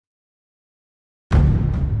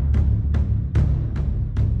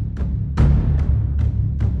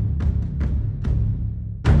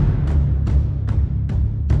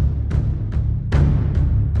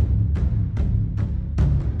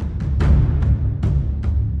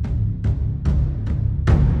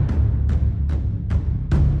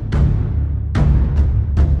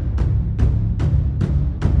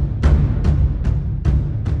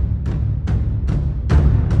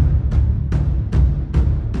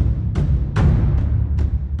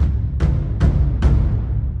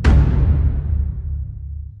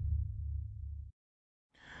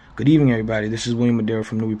Good evening, everybody. This is William Madera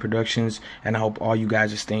from Newbie Productions, and I hope all you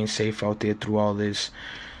guys are staying safe out there through all this.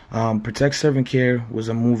 Protect, Serve, and Care was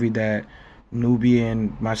a movie that Newbie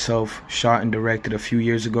and myself shot and directed a few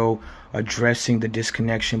years ago, addressing the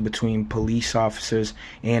disconnection between police officers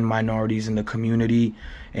and minorities in the community.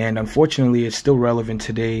 And unfortunately, it's still relevant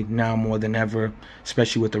today, now more than ever,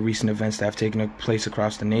 especially with the recent events that have taken place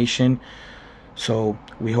across the nation. So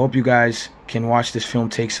we hope you guys can watch this film,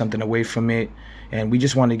 take something away from it, and we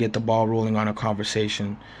just want to get the ball rolling on a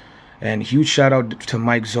conversation. And huge shout out to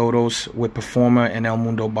Mike Zotos with Performer and El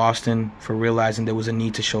Mundo Boston for realizing there was a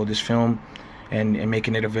need to show this film and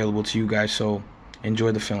making it available to you guys. So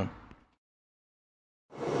enjoy the film.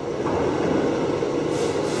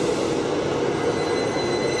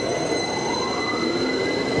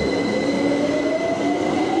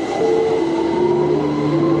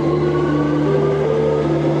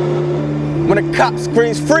 When a cop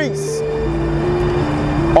screams freeze,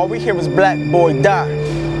 all we hear is black boy die.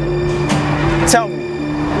 Tell me,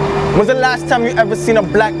 when's the last time you ever seen a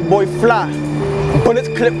black boy fly? Bullets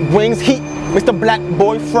clip wings, heat makes the black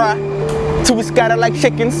boy fry. Till we scatter like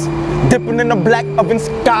chickens, dipping in the black oven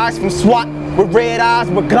skies from SWAT. With red eyes,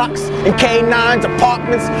 with Glocks and K9s,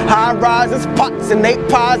 apartments, high rises, pots and 8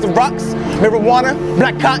 pies of rocks. Marijuana,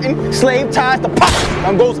 black cotton, slave ties, the pot.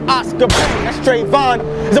 Down goes Oscar, bang, that's Trayvon.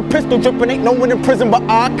 There's a pistol dripping, ain't no one in prison but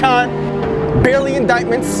our kind. Barely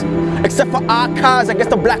indictments, except for archives, I guess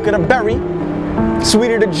the blacker the berry.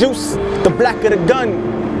 Sweeter the juice, the blacker the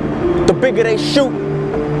gun. The bigger they shoot,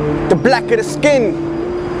 the blacker the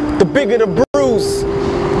skin, the bigger the bruise.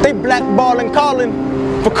 They blackballing calling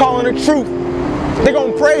for calling the truth. They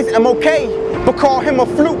gon' praise MOK, but call him a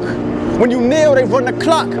fluke. When you kneel, they run the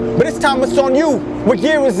clock, but this time it's on you. What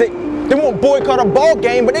year is it? They won't boycott a ball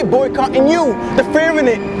game, but they boycotting you. They're fearing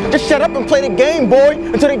it. Just shut up and play the game, boy,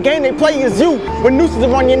 until the game they play is you. When nooses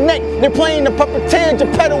around your neck, they're playing the puppeteer.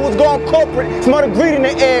 Geppetto was going corporate, smell the greed in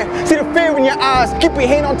the air. See the fear in your eyes, keep your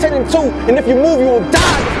hand on 10 and 2, and if you move, you will die.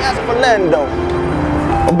 Just ask for Lando.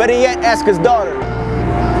 Or better yet, ask his daughter.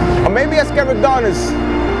 Or maybe ask Eric Garner's.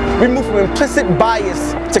 We move from implicit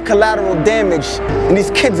bias to collateral damage, and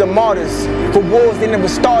these kids are martyrs for wars they never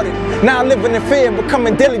started. Now living in fear,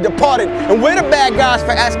 becoming dearly departed, and we're the bad guys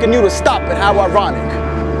for asking you to stop it. How ironic.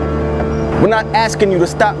 We're not asking you to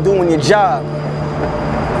stop doing your job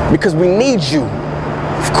because we need you,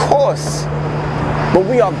 of course, but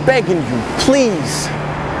we are begging you, please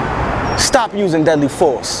stop using deadly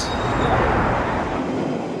force.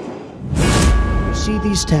 See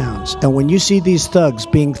these towns, and when you see these thugs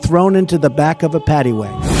being thrown into the back of a paddy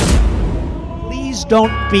wagon, please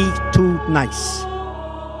don't be too nice.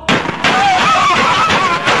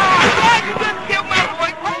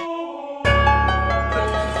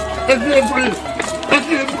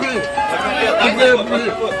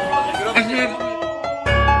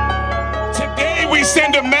 Today we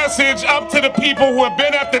send a message up to the people who have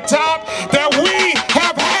been at the top that we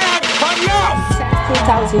have had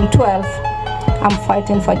enough. 2012. I'm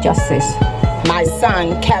fighting for justice. My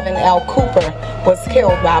son, Kevin L. Cooper, was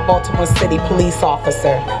killed by a Baltimore City police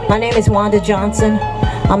officer. My name is Wanda Johnson.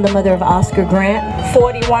 I'm the mother of Oscar Grant.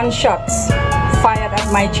 41 shots fired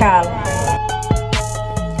at my child.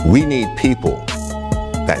 We need people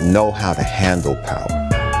that know how to handle power.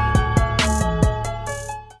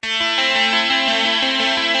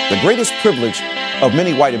 The greatest privilege of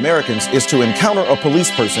many white Americans is to encounter a police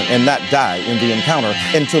person and not die in the encounter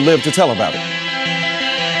and to live to tell about it.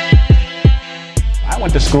 I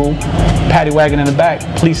went to school, paddy wagon in the back,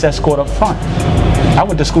 police escort up front. I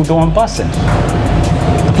went to school doing busing.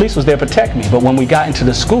 The police was there to protect me, but when we got into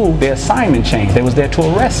the school, their assignment changed. They was there to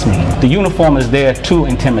arrest me. The uniform is there to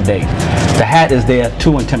intimidate. The hat is there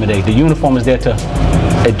to intimidate. The uniform is there to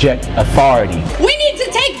eject authority. We need to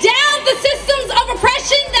take down the systems of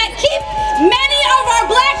oppression that keep many of our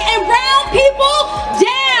black and brown people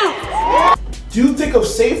down. Do you think of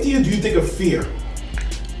safety or do you think of fear?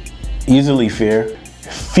 Easily fear.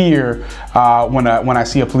 Fear when I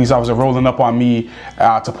see a police officer rolling up on me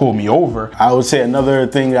to pull me over. I would say another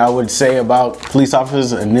thing I would say about police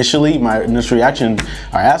officers initially, my initial reaction,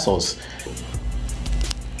 are assholes.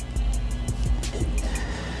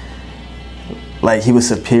 Like he was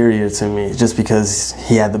superior to me just because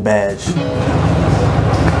he had the badge.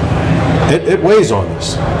 It weighs on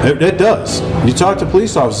us. It does. You talk to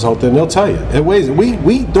police officers out there and they'll tell you. It weighs.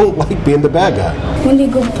 We don't like being the bad guy. When they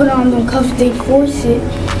go put on them cuffs, they force it,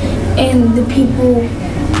 and the people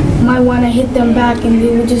might want to hit them back, and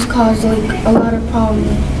they would just cause like a lot of problems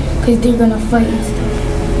because they're gonna fight and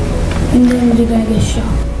stuff, and then they're gonna get shot.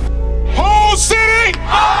 Whole city!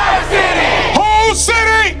 Our city! Whole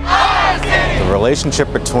city! Our city! The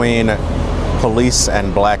relationship between police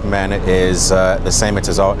and black men is the same as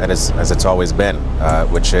it's always been,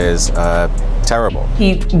 which is terrible.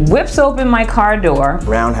 He whips open my car door.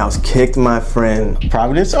 Roundhouse kicked my friend.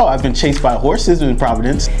 Providence? Oh, I've been chased by horses in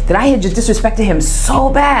Providence. That I had just disrespected him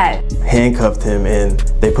so bad. Handcuffed him and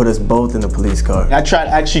they put us both in the police car. I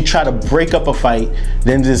actually tried to break up a fight.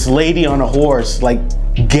 Then this lady on a horse, like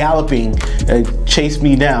galloping, chased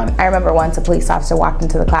me down. I remember once a police officer walked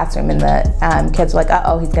into the classroom and the kids were like,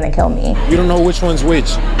 uh-oh, he's gonna kill me. You don't know which one's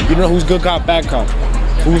which. You don't know who's good cop, bad cop.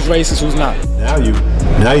 Who's racist, who's not.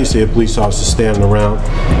 Now you see a police officer standing around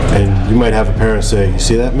and you might have a parent say, you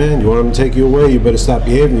see that man? You want him to take you away, you better stop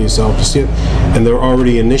behaving yourself. You see it? And they're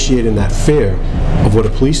already initiating that fear of what a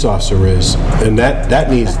police officer is. And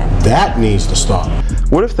that needs to stop.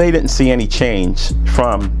 What if they didn't see any change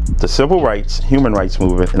from the civil rights, human rights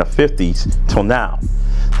movement in the 50s till now?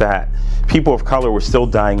 That people of color were still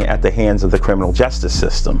dying at the hands of the criminal justice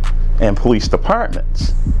system and police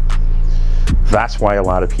departments. That's why a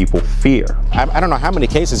lot of people fear. I don't know how many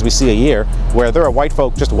cases we see a year where there are white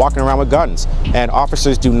folk just walking around with guns and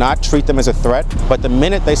officers do not treat them as a threat, but the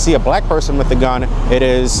minute they see a black person with a gun, it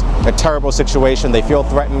is a terrible situation. They feel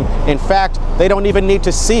threatened. In fact, they don't even need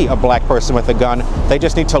to see a black person with a gun. They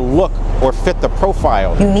just need to look or fit the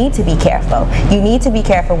profile. You need to be careful. You need to be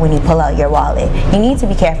careful when you pull out your wallet. You need to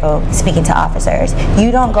be careful speaking to officers.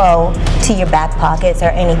 You don't go to your back pockets or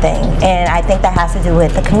anything. And I think that has to do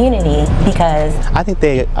with the community, because I think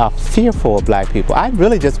they are fearful of black people. I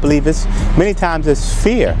really just believe many times it's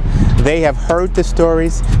fear. They have heard the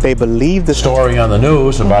stories, they believe the story on the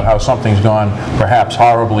news about how something's gone perhaps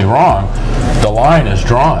horribly wrong. The line is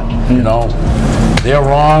drawn, you know. They're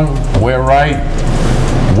wrong, we're right.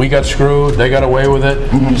 We got screwed, they got away with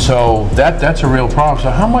it. So that's a real problem.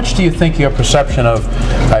 So how much do you think your perception of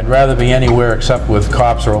I'd rather be anywhere except with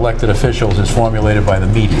cops or elected officials is formulated by the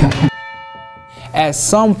media? At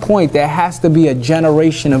some point, there has to be a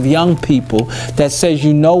generation of young people that says,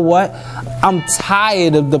 you know what? I'm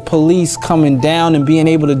tired of the police coming down and being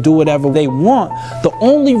able to do whatever they want. The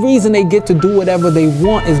only reason they get to do whatever they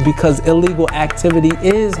want is because illegal activity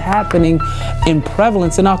is happening in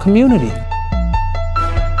prevalence in our community.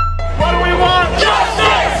 What do we want?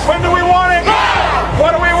 Justice! When do we want it? Now!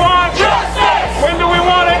 What do we want? Justice! When do we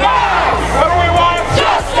want it? Now! What do we want?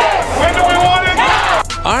 Justice! When do we want it? Now!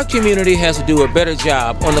 Our community has to do a better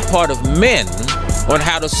job on the part of men on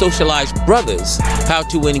how to socialize brothers, how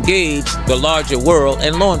to engage the larger world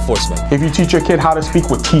and law enforcement. If you teach your kid how to speak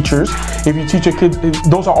with teachers, if you teach your kid,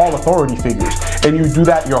 those are all authority figures, and you do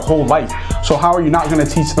that your whole life. So how are you not going to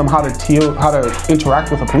teach them how to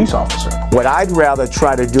interact with a police officer? What I'd rather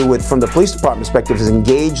try to do from the police department perspective is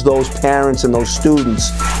engage those parents and those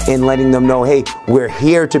students in letting them know, hey, we're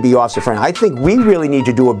here to be officer friendly. I think we really need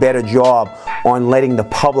to do a better job on letting the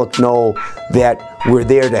public know that we're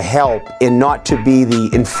there to help and not to be the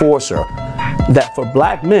enforcer. That for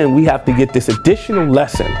black men, we have to get this additional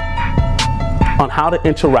lesson on how to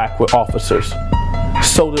interact with officers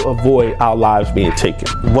so to avoid our lives being taken.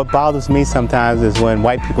 What bothers me sometimes is when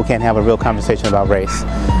white people can't have a real conversation about race.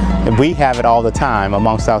 And we have it all the time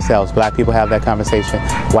amongst ourselves. Black people have that conversation,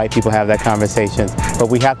 white people have that conversation, but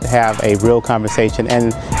we have to have a real conversation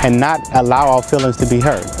and not allow our feelings to be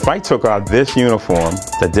hurt. If I took out this uniform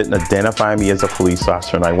that didn't identify me as a police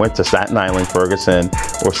officer and I went to Staten Island, Ferguson,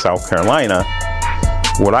 or South Carolina,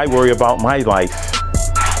 would I worry about my life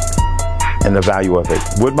and the value of it?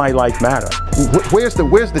 Would my life matter? Where's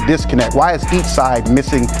the disconnect? Why is each side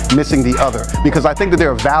missing the other? Because I think that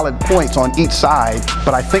there are valid points on each side,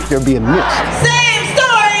 but I think they're being missed. Same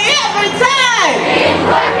story every time! Being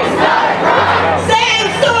black is not a crime! Same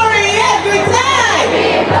story every time!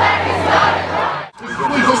 Being black is not a crime!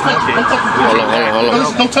 Hold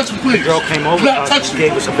on. Don't touch him, please. The girl came over,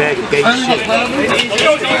 gave us a bag of baby shit.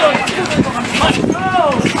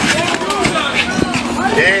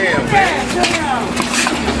 Damn, man.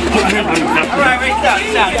 All right,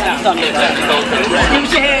 stop. Give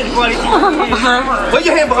us your hands, buddy. Where's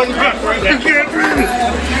your hand, buddy?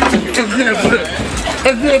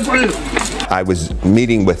 It's breathe. I was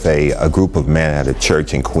meeting with a group of men at a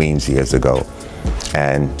church in Queens years ago,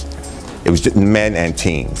 and it was just men and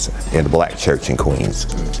teens in a black church in Queens,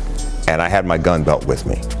 and I had my gun belt with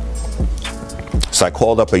me. So I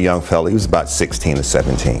called up a young fella, he was about 16 or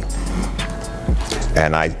 17,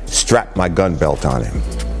 and I strapped my gun belt on him.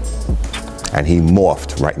 And he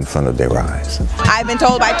morphed right in front of their eyes. I've been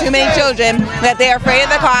told by too many children that they are afraid of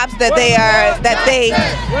the cops, that they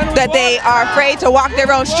are afraid to walk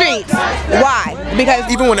their own streets. Why? Because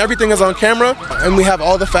even when everything is on camera and we have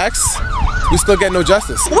all the facts, we still get no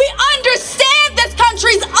justice. We understand this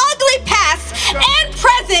country's ugly past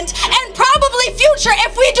future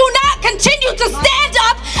if we do not continue to stand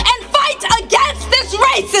up and fight against this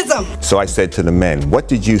racism. So I said to the men, what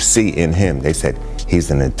did you see in him? They said,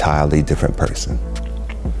 he's an entirely different person.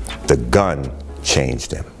 The gun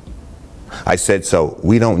changed him. I said, so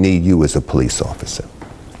we don't need you as a police officer.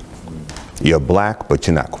 You're black, but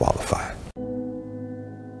you're not qualified.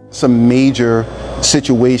 Some major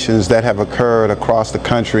situations that have occurred across the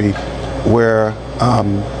country where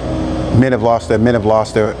men have lost their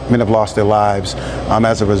lives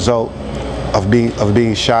as a result of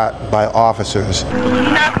being shot by officers.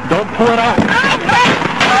 Don't pull it out.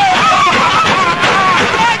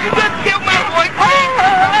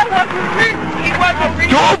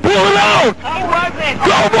 Don't pull it out!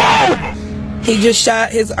 Come on! He just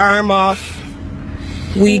shot his arm off.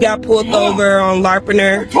 We got pulled over on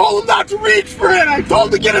Larpener. I told him not to reach for it. I told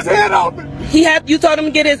him to get his hand out. You told him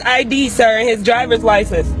to get his ID, sir, and his driver's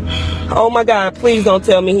license. Oh my God, please don't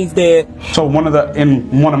tell me he's dead. So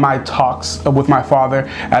in one of my talks with my father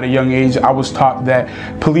at a young age, I was taught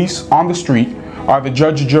that police on the street are the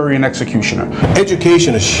judge, jury, and executioner.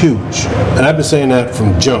 Education is huge, and I've been saying that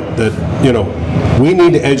from jump, that, you know, we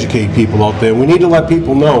need to educate people out there. We need to let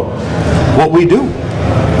people know what we do,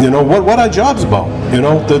 you know, what our job's about, you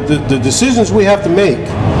know, the decisions we have to make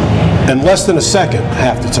in less than a second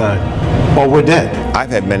half the time, or we're dead. I've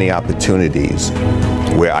had many opportunities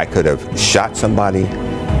where I could have shot somebody,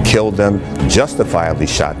 killed them, justifiably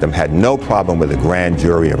shot them, had no problem with a grand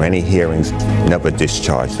jury or any hearings, never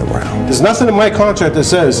discharged them around. There's nothing in my contract that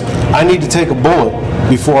says I need to take a bullet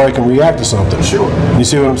before I can react to something. Sure. You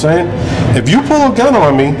see what I'm saying? If you pull a gun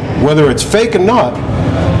on me, whether it's fake or not,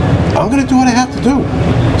 I'm going to do what I have to do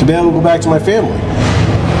to be able to go back to my family.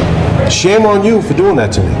 Shame on you for doing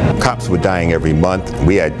that to me. Cops were dying every month.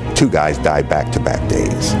 We had 2 guys die back-to-back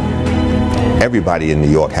days. Everybody in New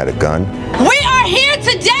York had a gun. We are here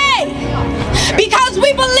today because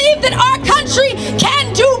we believe that our country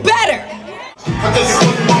can do better.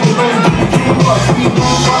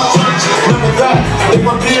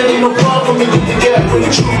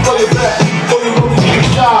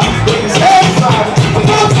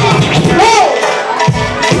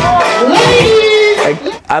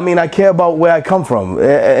 I mean, I care about where I come from,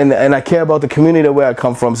 and I care about the community where I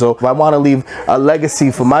come from. So I want to leave a legacy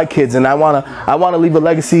for my kids, and I want to leave a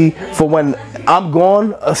legacy for when I'm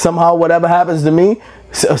gone. Somehow, whatever happens to me,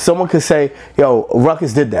 someone could say, "Yo,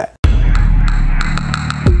 Ruckus did that."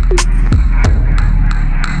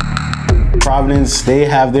 Providence, they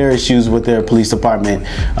have their issues with their police department.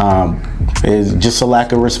 It's just a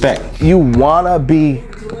lack of respect. You wanna be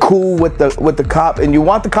cool with the cop, and you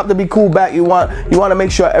want the cop to be cool back. You want to make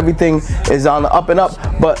sure everything is on the up and up,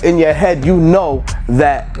 but in your head you know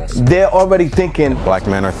that they're already thinking black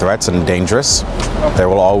men are threats and dangerous. There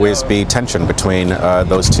will always be tension between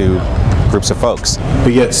those two groups of folks.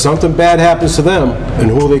 But yet something bad happens to them, and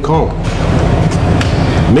who do they call?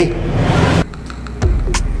 Me.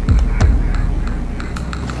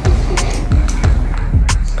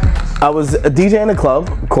 I was a DJ in a club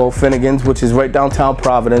called Finnegan's, which is right downtown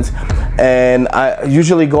Providence, and I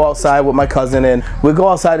usually go outside with my cousin, and we go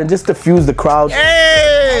outside and just diffuse the crowd.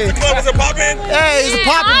 Hey! The club is a poppin'? Hey, it's a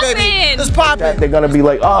poppin', baby. It's poppin'. They're gonna be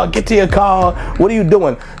like, oh, get to your car. What are you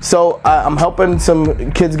doing? So I'm helping some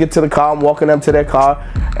kids get to the car. I'm walking them to their car,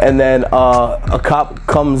 and then a cop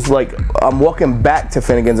comes, like, I'm walking back to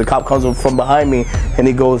Finnegan's. A cop comes from behind me, and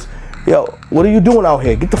he goes, yo, what are you doing out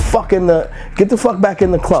here? Get the fuck back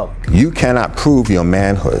in the club. You cannot prove your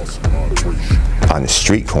manhood on the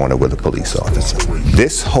street corner with a police officer.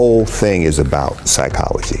 This whole thing is about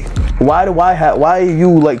psychology. Why are you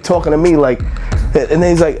like talking to me like, and then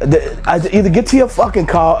he's like, either get to your fucking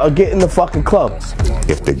car or get in the fucking club.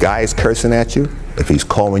 If the guy is cursing at you, if he's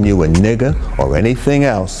calling you a nigger or anything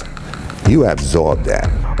else, you absorb that.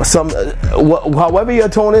 However your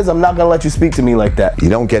tone is, I'm not gonna let you speak to me like that. You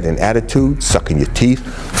don't get an attitude, sucking your teeth,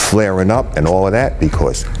 flaring up and all of that,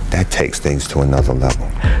 because that takes things to another level.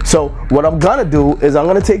 So what I'm gonna do is I'm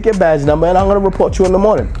gonna take your badge number and I'm gonna report you in the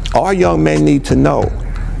morning. Our young men need to know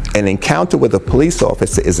an encounter with a police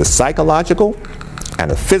officer is a psychological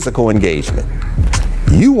and a physical engagement.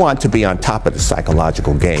 You want to be on top of the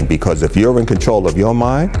psychological game, because if you're in control of your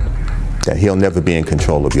mind, then he'll never be in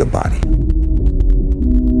control of your body.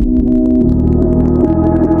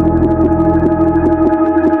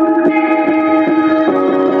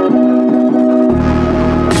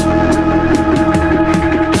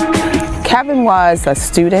 Kevin was a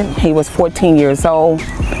student. He was 14 years old.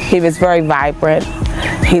 He was very vibrant.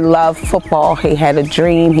 He loved football. He had a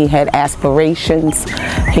dream. He had aspirations.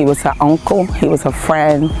 He was an uncle. He was a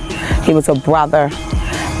friend. He was a brother.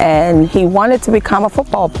 And he wanted to become a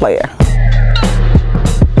football player.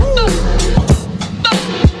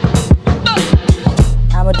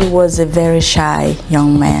 He was a very shy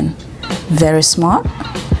young man, very smart,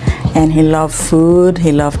 and he loved food,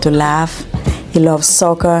 he loved to laugh, he loved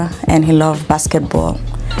soccer, and he loved basketball.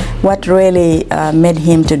 What really made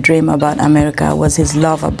him to dream about America was his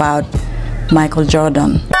love about Michael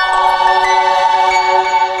Jordan.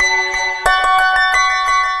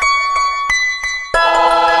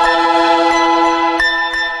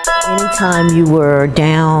 Anytime you were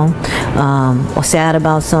down or sad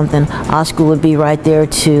about something, Oscar would be right there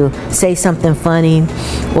to say something funny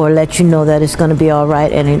or let you know that it's going to be all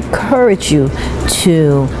right and encourage you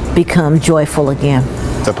to become joyful again.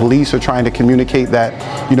 The police are trying to communicate that,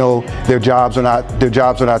 you know, their jobs are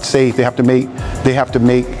not safe. They have to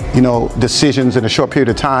make, you know, decisions in a short period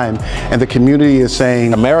of time, and the community is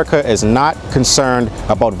saying America is not concerned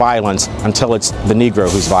about violence until it's the Negro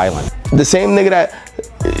who's violent. The same nigga that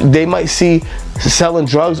they might see selling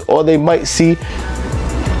drugs, or they might see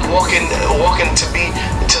walking to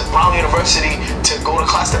Brown University to go to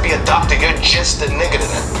class to be a doctor, you're just a nigga to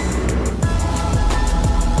them.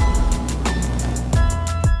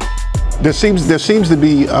 There seems to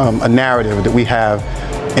be a narrative that we have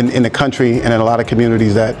in the country and in a lot of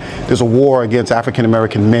communities that there's a war against African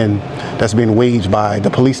American men that's being waged by the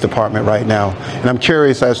police department right now. And I'm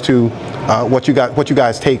curious as to what you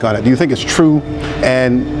guys take on it. Do you think it's true?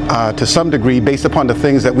 And to some degree, based upon the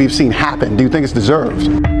things that we've seen happen, do you think it's deserved?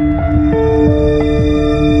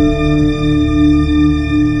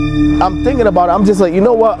 I'm thinking about it. I'm just like, you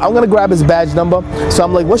know what? I'm gonna grab his badge number. So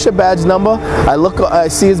I'm like, what's your badge number? I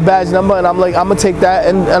see his badge number, and I'm like, I'm gonna take that,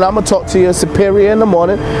 and I'm gonna talk to your superior in the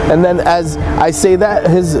morning. And then as I say that,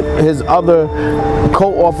 his other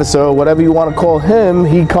co-officer, or whatever you want to call him,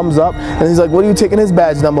 he comes up and he's like, what are you taking his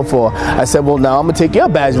badge number for? I said, well, now I'm gonna take your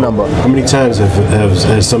badge number. How many times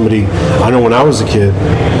has somebody, I know when I was a kid,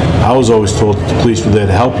 I was always told that the police were there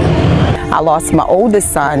to help you. I lost my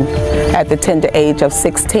oldest son at the tender age of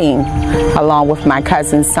 16, along with my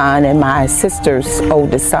cousin's son and my sister's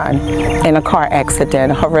oldest son, in a car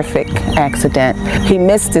accident, a horrific accident. He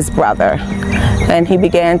missed his brother, and he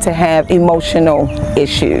began to have emotional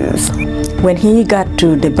issues. When he got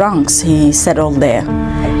to the Bronx, he settled there.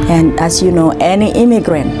 And as you know, any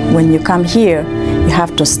immigrant, when you come here, you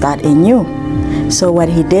have to start anew. So what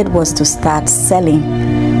he did was to start selling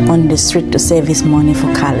on the street to save his money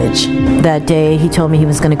for college. That day he told me he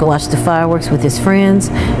was going to go watch the fireworks with his friends,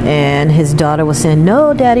 and his daughter was saying,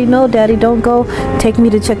 no daddy, don't go, take me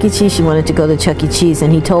to Chuck E. Cheese. She wanted to go to Chuck E. Cheese,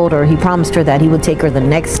 and he promised her that he would take her the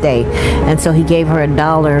next day. And so he gave her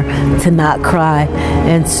 $1 to not cry.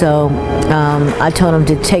 And so I told him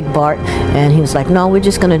to take Bart, and he was like, no, we're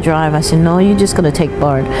just going to drive. I said, no, you're just going to take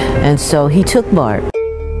Bart. And so he took Bart.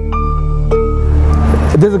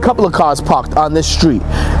 There's a couple of cars parked on this street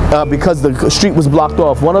because the street was blocked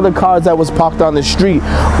off. One of the cars that was parked on the street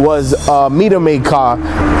was a meter maid car.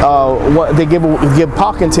 They give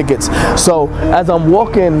parking tickets. So as I'm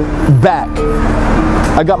walking back,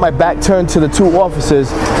 I got my back turned to the two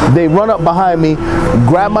officers. They run up behind me,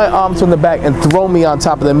 grab my arms from the back, and throw me on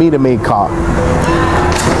top of the meter maid car.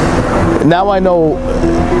 Now I know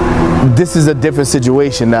this is a different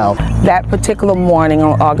situation now. That particular morning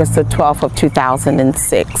on August the 12th of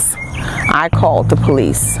 2006, I called the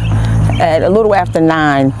police at a little after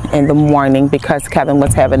 9 in the morning because Kevin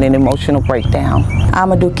was having an emotional breakdown.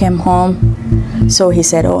 Amadou came home, so he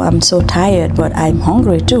said, oh, I'm so tired, but I'm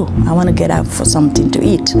hungry too. I want to get out for something to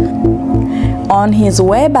eat. On his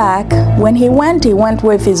way back, when he went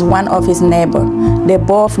with one of his neighbors. They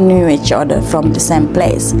both knew each other from the same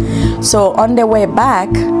place. So on their way back,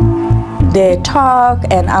 they talked,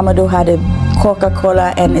 and Amadou had a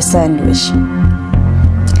Coca-Cola and a sandwich.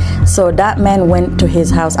 So that man went to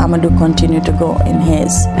his house. Amadou continued to go in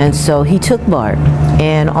his. And so he took Bart.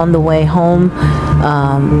 And on the way home,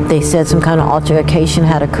 they said some kind of altercation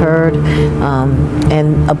had occurred.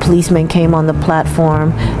 And a policeman came on the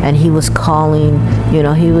platform, and he was calling, you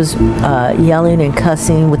know, he was yelling and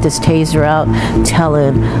cussing with his taser out,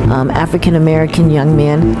 telling African-American young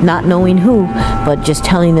men, not knowing who, but just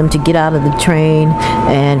telling them to get out of the train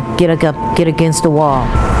and get against the wall.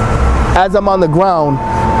 As I'm on the ground,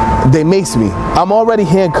 they mace me. I'm already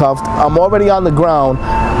handcuffed. I'm already on the ground.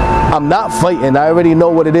 I'm not fighting. I already know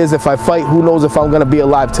what it is. If I fight, who knows if I'm gonna be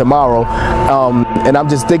alive tomorrow. And I'm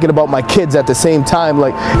just thinking about my kids at the same time.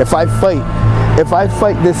 Like, if I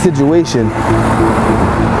fight this situation,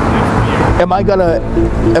 am I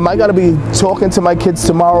gonna be talking to my kids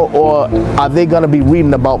tomorrow, or are they gonna be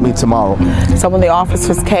reading about me tomorrow? So when the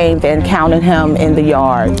officers came, they encountered him in the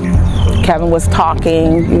yard. Kevin was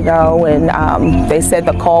talking, you know, and they said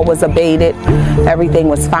the call was abated. Everything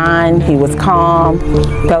was fine. He was calm.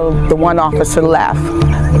 The one officer left.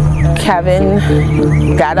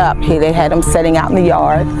 Kevin got up. They had him sitting out in the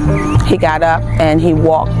yard. He got up and he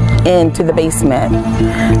walked into the basement,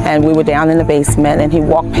 and we were down in the basement, and he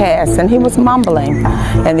walked past and he was mumbling,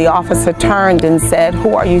 and the officer turned and said,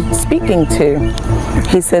 "Who are you speaking to?"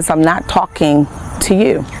 He says, "I'm not talking to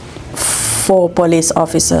you." 4 police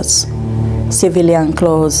officers, civilian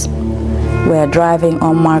clothes, were driving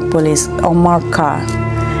unmarked car,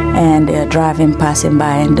 and they're driving, passing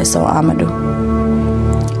by, and they saw Amadou.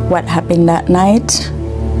 What happened that night?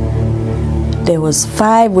 There was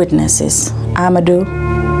 5 witnesses, Amadou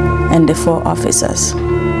and the 4 officers.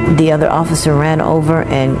 The other officer ran over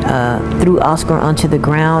and threw Oscar onto the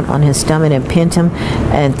ground on his stomach and pinned him,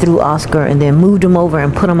 and threw Oscar and then moved him over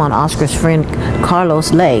and put him on Oscar's friend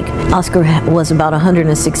Carlos' leg. Oscar was about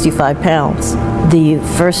 165 pounds. The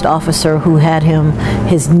first officer who had him,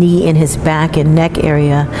 his knee in his back and neck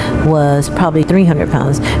area, was probably 300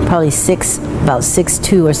 pounds, probably about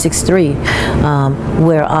 6'2" or 6'3",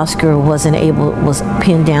 where Oscar was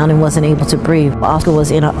pinned down and wasn't able to breathe. Oscar was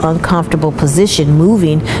in an uncomfortable position,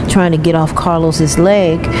 moving, trying to get off Carlos's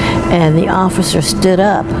leg, and the officer stood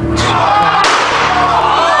up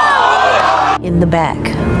in the back,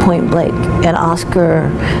 point blank, and Oscar,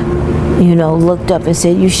 you know, looked up and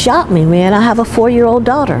said, "You shot me, man. I have a 4-year-old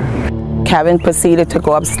daughter." Kevin proceeded to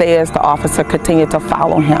go upstairs. The officer continued to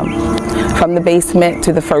follow him from the basement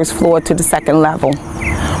to the first floor to the second level,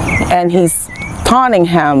 and he's taunting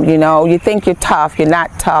him, you know, "You think you're tough, you're not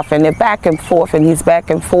tough," and they're back and forth, and he's back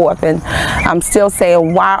and forth, and I'm still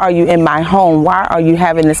saying, "Why are you in my home? Why are you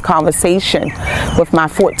having this conversation with my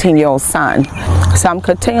 14-year-old son?" So I'm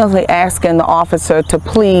continually asking the officer to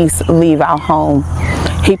please leave our home.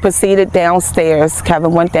 He proceeded downstairs.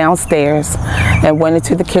 Kevin went downstairs and went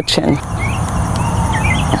into the kitchen.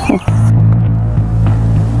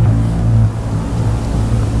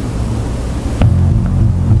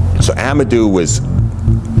 So Amadou was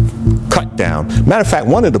cut down. Matter of fact,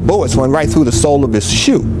 one of the bullets went right through the sole of his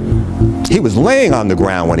shoe. He was laying on the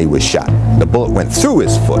ground when he was shot. The bullet went through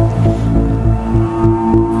his foot.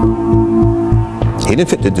 He didn't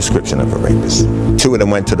fit the description of a rapist. 2 of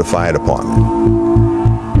them went to the fire department.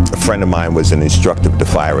 A friend of mine was an instructor at the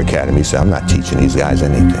fire academy. He said, "I'm not teaching these guys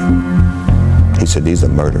anything." He said, "These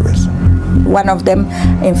are murderers." One of them,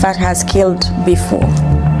 in fact, has killed before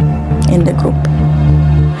in the group.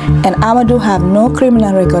 And Amadou have no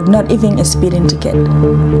criminal record, not even a speeding ticket.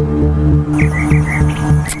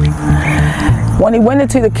 When he went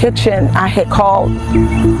into the kitchen, I had called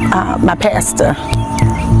my pastor.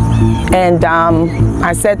 And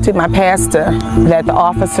I said to my pastor that the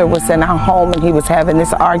officer was in our home and he was having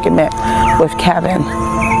this argument with Kevin.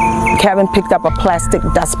 Kevin picked up a plastic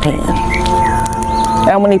dustpan.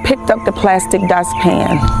 And when he picked up the plastic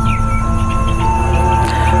dustpan,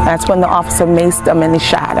 that's when the officer maced him and he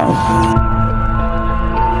shot him.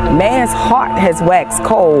 Man's heart has waxed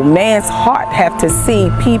cold. Man's heart have to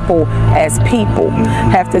see people as people,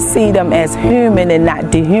 have to see them as human and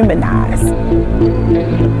not dehumanized.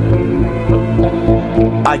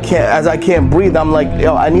 I can't breathe. I'm like,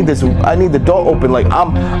 yo, I need the door open. Like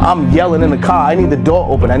I'm yelling in the car, I need the door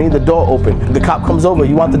open, I need the door open. The cop comes over,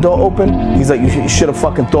 "You want the door open?" He's like, "You should have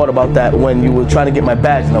fucking thought about that when you were trying to get my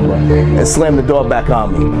badge number," and slam the door back on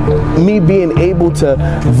me. Me being able to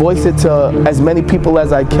voice it to as many people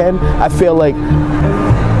as I can, I feel like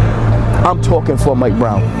I'm talking for Mike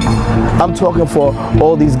Brown. I'm talking for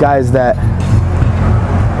all these guys that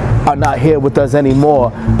are not here with us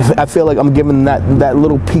anymore. I feel like I'm giving that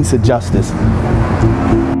little piece of justice.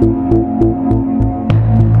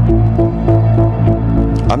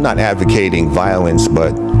 I'm not advocating violence,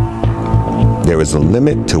 but there is a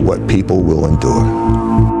limit to what people will endure.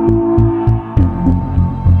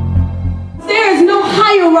 There is no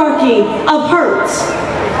hierarchy of hurts.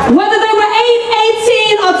 Whether they were 8,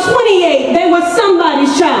 18, or 28, they were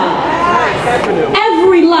somebody's child.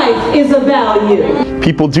 Every life is of value.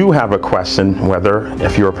 People do have a question whether,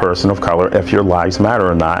 if you're a person of color, if your lives matter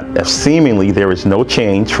or not, if seemingly there is no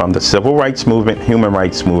change from the civil rights movement, human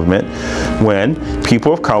rights movement, when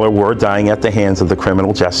people of color were dying at the hands of the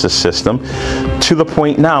criminal justice system, to the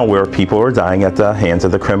point now where people are dying at the hands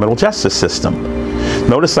of the criminal justice system.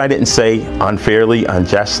 Notice I didn't say unfairly,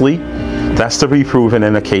 unjustly. That's to be proven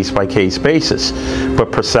in a case-by-case basis.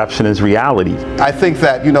 But perception is reality. I think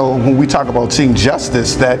that, you know, when we talk about seeing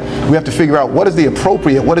justice, that we have to figure out what is the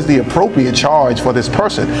appropriate charge for this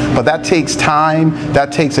person. But that takes time,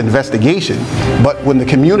 that takes investigation. But when the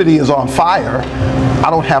community is on fire, I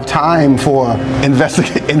don't have time for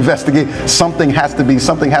investigate. Something has to be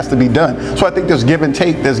done. So I think there's give and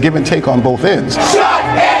take on both ends. Shut it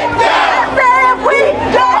down!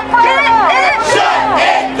 Shut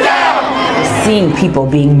it down! Seeing people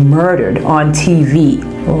being murdered on TV,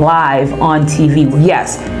 live on TV.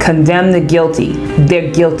 Yes, condemn the guilty.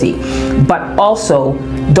 They're guilty. But also,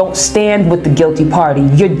 don't stand with the guilty party.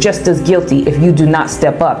 You're just as guilty if you do not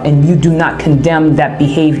step up and you do not condemn that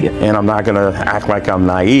behavior. And I'm not going to act like I'm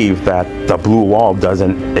naive that the blue wall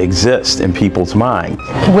doesn't exist in people's mind.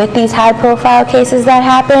 With these high-profile cases that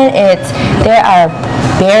happen, there are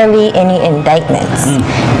barely any indictments.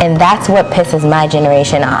 And that's what pisses my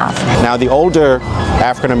generation off. Now, the older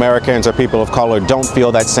African Americans or people of color don't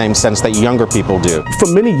feel that same sense that younger people do. For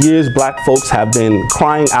many years, black folks have been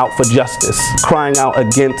crying out for justice, crying out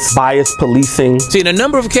against biased policing. See, in a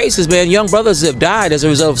number of cases, man, young brothers have died as a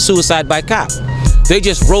result of suicide by cop. They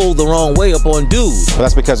just rolled the wrong way up on dudes. Well,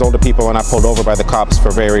 that's because older people are not pulled over by the cops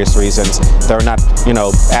for various reasons. They're not,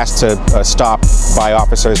 asked to stop by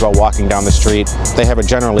officers while walking down the street. They have a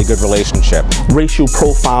generally good relationship. Racial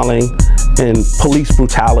profiling and police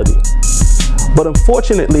brutality. But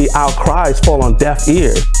unfortunately, our cries fall on deaf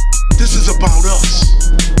ears. This is about us.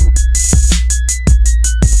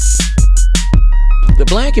 The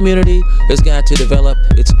black community has got to develop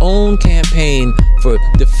its own campaign for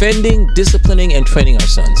defending, disciplining, and training our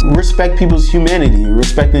sons. Respect people's humanity,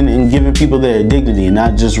 respecting and giving people their dignity,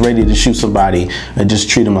 not just ready to shoot somebody and just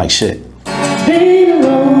treat them like shit. Been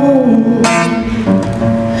alone,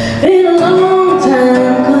 been a long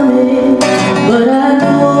time coming, but I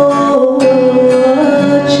know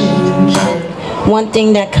a change. One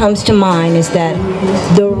thing that comes to mind is that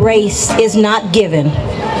the race is not given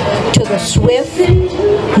to the swift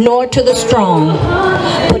nor to the strong,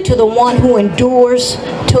 but to the one who endures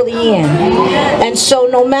till the end. And so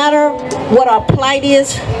no matter what our plight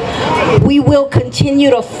is, we will continue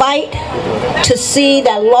to fight to see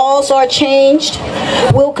that laws are changed.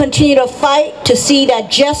 We'll continue to fight to see that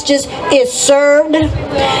justice is served.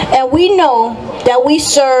 And we know that we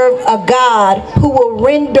serve a God who will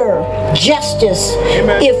render justice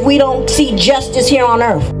if we don't see justice here on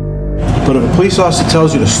earth. But if a police officer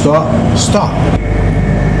tells you to stop, stop.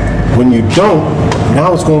 When you don't,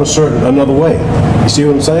 now it's going another way. You see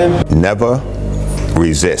what I'm saying? Never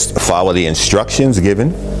resist. Follow the instructions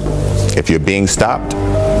given. If you're being stopped,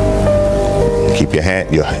 keep your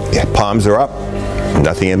palms are up.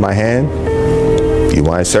 Nothing in my hand. If you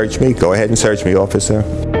want to search me, go ahead and search me, officer.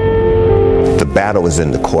 The battle is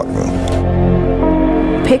in the courtroom.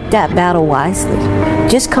 Pick that battle wisely.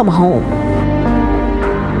 Just come home.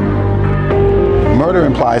 Murder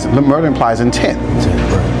implies intent.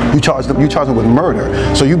 You charged them with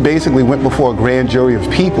murder. So you basically went before a grand jury of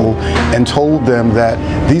people and told them that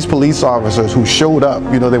these police officers who showed up,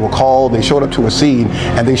 they were called, they showed up to a scene,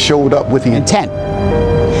 and they showed up with the intent.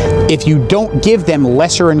 If you don't give them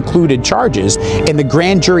lesser included charges and the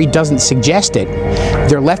grand jury doesn't suggest it,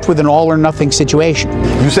 they're left with an all or nothing situation.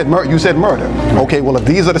 You said murder. Okay, well, if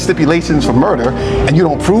these are the stipulations for murder and you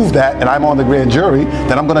don't prove that and I'm on the grand jury,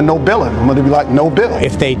 then I'm going to no bill it. I'm going to be like, no bill.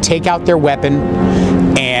 If they take out their weapon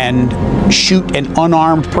and shoot an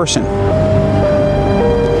unarmed person,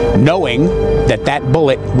 knowing that that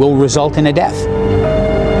bullet will result in a death,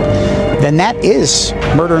 then that is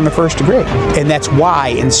murder in the first degree. And that's why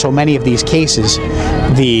in so many of these cases,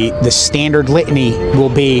 the standard litany will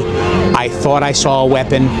be, I thought I saw a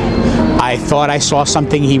weapon, I thought I saw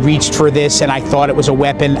something, he reached for this and I thought it was a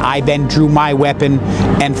weapon, I then drew my weapon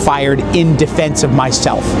and fired in defense of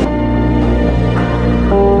myself.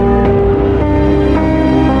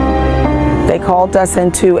 They called us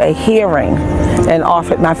into a hearing and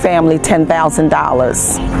offered my family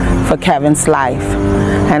 $10,000 for Kevin's life.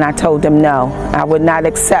 And I told them no, I would not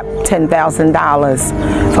accept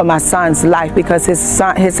 $10,000 for my son's life because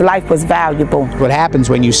his life was valuable. What happens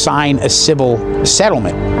when you sign a civil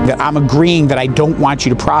settlement, that I'm agreeing that I don't want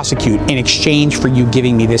you to prosecute in exchange for you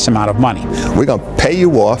giving me this amount of money. We're going to pay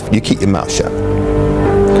you off, you keep your mouth shut.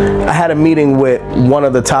 I had a meeting with one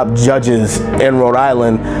of the top judges in Rhode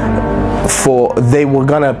Island they were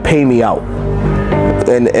gonna pay me out.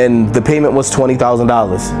 And the payment was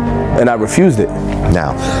 $20,000 and I refused it.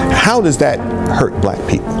 Now, how does that hurt black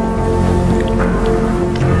people?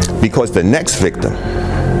 Because the next victim,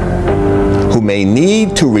 who may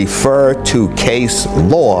need to refer to case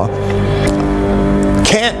law,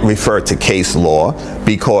 can't refer to case law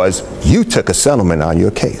because you took a settlement on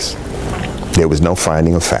your case. There was no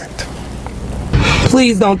finding of fact.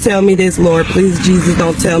 Please don't tell me this, Lord. Please, Jesus,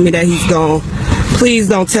 don't tell me that he's gone. Please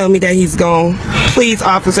don't tell me that he's gone. Please,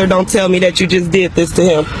 officer, don't tell me that you just did this to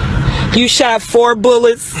him. You shot 4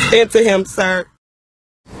 bullets into him, sir.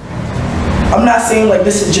 I'm not saying like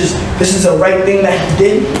this is a right thing that he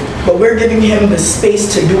did, but we're giving him the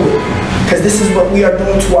space to do it. Because this is what we are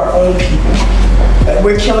doing to our own people. Like,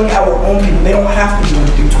 we're killing our own people. They don't have to do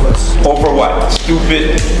anything to us. Over what?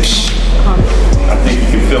 Stupid? I think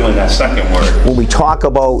you can fill in that second word. When we talk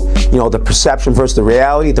about, you know, the perception versus the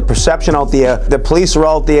reality, the perception out there, the police are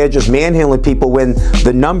out there just manhandling people when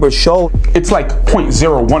the numbers show. It's like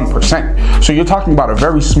 0.01%. So you're talking about a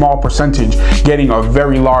very small percentage getting a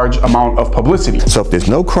very large amount of publicity. So if there's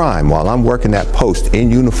no crime while I'm working that post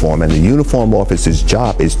in uniform, and the uniform officer's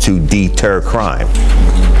job is to deter crime,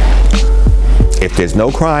 if there's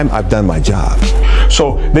no crime, I've done my job.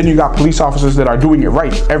 So then you got police officers that are doing it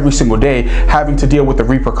right every single day, having to deal with the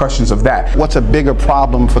repercussions of that. What's a bigger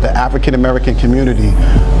problem for the African American community?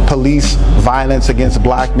 Police violence against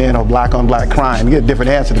black men or black on black crime? You get a different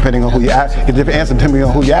answer depending on who you ask. You get a different answer depending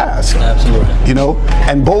on who you ask. Absolutely. You know,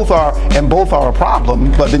 and both are a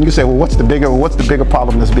problem. But then you say, well, what's the bigger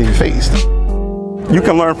problem that's being faced? You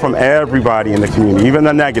can learn from everybody in the community, even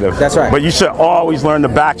the negative. That's right. But you should always learn the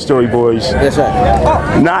backstory, boys. That's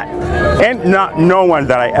right. Not no one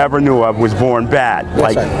that I ever knew of was born bad. That's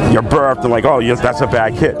like right. you're birthed and like, oh yes, that's a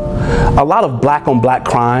bad kid. A lot of black on black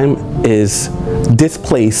crime is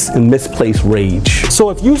displaced and misplaced rage. So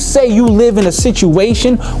if you say you live in a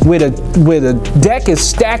situation where the deck is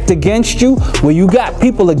stacked against you, where you got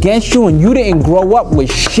people against you and you didn't grow up with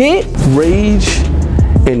shit, rage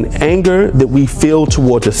and anger that we feel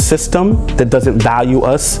towards a system that doesn't value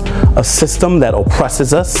us, a system that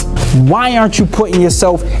oppresses us. Why aren't you putting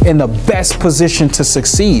yourself in the best position to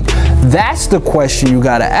succeed? That's the question you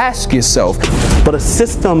gotta ask yourself. But a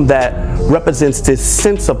system that represents this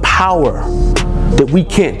sense of power that we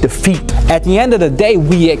can't defeat. At the end of the day,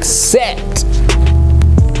 we accept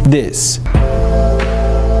this.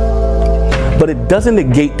 But it doesn't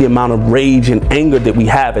negate the amount of rage and anger that we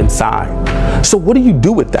have inside. So what do you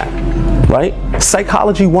do with that, right?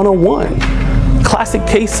 Psychology 101, classic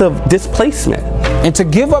case of displacement. And to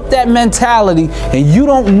give up that mentality and you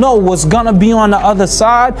don't know what's gonna be on the other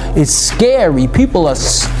side is scary. People are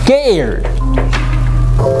scared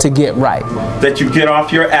to get right. That you get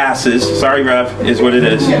off your asses, sorry Rev, is what it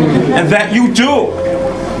is, and that you do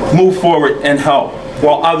move forward and help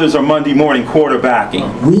while others are Monday morning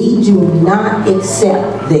quarterbacking. We do not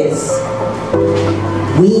accept this.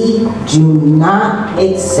 We do not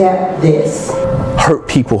accept this. Hurt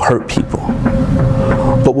people hurt people.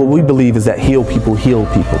 But what we believe is that heal people heal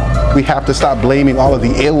people. We have to stop blaming all of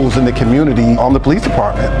the ills in the community on the police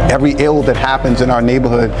department. Every ill that happens in our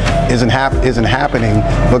neighborhood isn't happening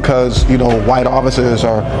because, you know, white officers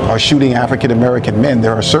are shooting African American men.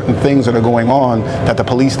 There are certain things that are going on that the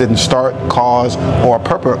police didn't start, cause, or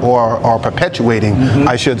perpetuating,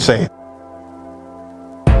 I should say.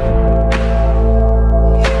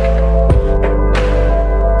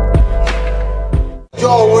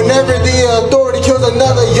 Yo, whenever the authority kills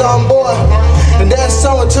another young boy, and that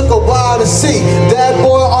someone took a while to see, that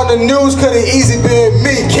boy on the news could have easily been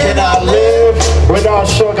me. Can I live without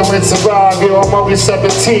struggling to survive? Yo, I'm only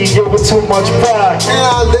 17, yo, with too much pride. Can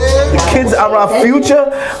I live? The kids are our future,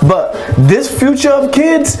 but this future of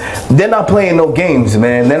kids, they're not playing no games,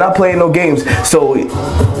 man. They're not playing no games. So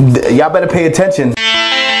y'all better pay attention.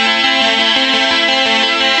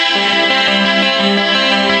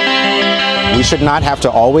 We should not have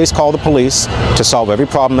to always call the police to solve every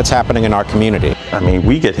problem that's happening in our community. I mean,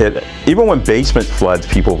 we get hit. Even when basement floods,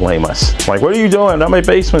 people blame us. Like, what are you doing? Now my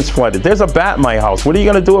basement's flooded. There's a bat in my house. What are you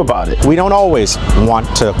going to do about it? We don't always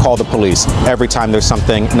want to call the police every time there's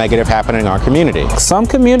something negative happening in our community. Some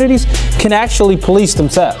communities can actually police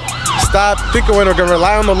themselves. Stop thinking we're going to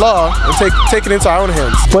rely on the law and take it into our own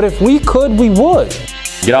hands. But if we could, we would.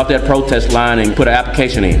 Get off that protest line and put an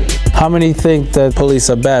application in. How many think that police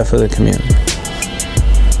are bad for the community?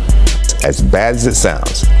 As bad as it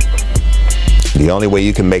sounds, the only way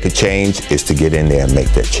you can make a change is to get in there and make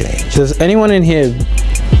that change. Does anyone in here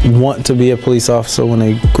want to be a police officer when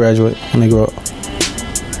they graduate, when they grow up?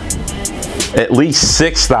 At least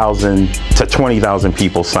 6,000 to 20,000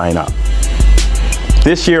 people sign up.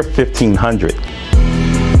 This year, 1,500.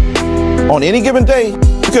 On any given day,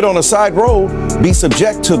 you get on a side road be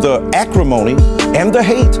subject to the acrimony and the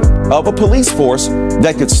hate of a police force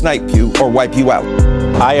that could snipe you or wipe you out.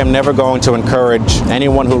 I am never going to encourage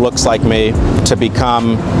anyone who looks like me to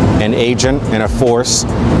become an agent in a force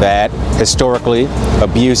that historically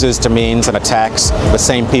abuses, demeans, and attacks the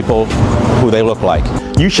same people who they look like.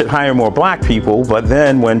 You should hire more black people, but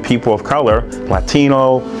then when people of color,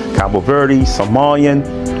 Latino, Cabo Verde, Somalian,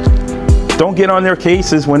 don't get on their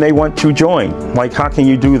cases when they want to join. Like, how can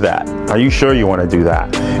you do that? Are you sure you want to do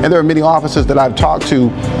that? And there are many officers that I've talked to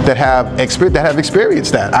that have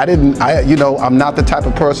experienced that. I'm not the type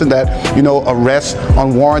of person that, arrests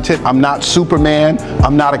unwarranted. I'm not Superman.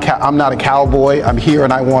 I'm not a cowboy. I'm here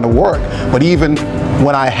and I want to work. But even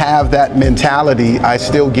when I have that mentality, I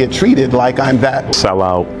still get treated like I'm that. Sell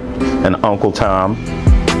out an Uncle Tom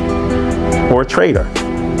or a traitor.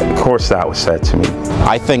 Of course that was said to me.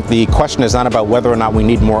 I think the question is not about whether or not we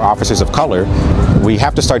need more officers of color. We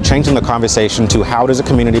have to start changing the conversation to how does a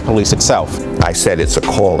community police itself? I said it's a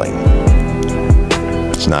calling.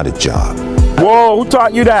 It's not a job. Whoa, who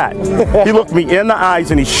taught you that? He looked me in the eyes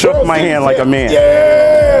and he shook my hand like a man.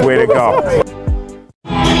 Yeah. Way to go.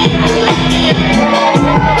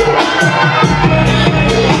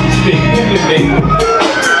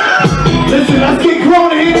 Listen, let's get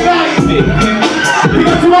grown here tonight. We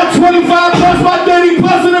got to my 25 plus, my 30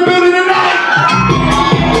 plus in the building tonight.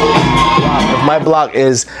 If my block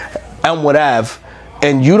is Elmwood Ave,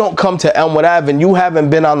 and you don't come to Elmwood Ave and you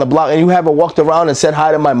haven't been on the block and you haven't walked around and said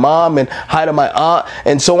hi to my mom and hi to my aunt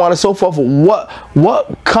and so on and so forth, what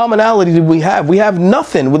commonality do we have? We have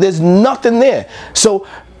nothing. There's nothing there. So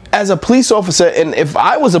as a police officer, and if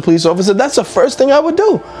I was a police officer, that's the first thing I would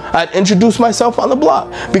do. I'd introduce myself on the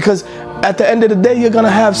block, because at the end of the day, you're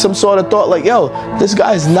gonna have some sort of thought like, yo, this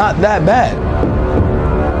guy's not that bad.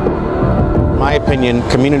 In my opinion,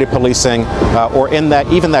 community policing, or in that,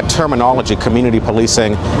 even that terminology, community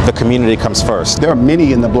policing, the community comes first. There are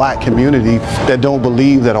many in the black community that don't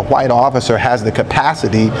believe that a white officer has the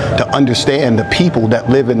capacity to understand the people that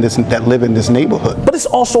live in this neighborhood. But it's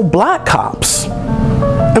also black cops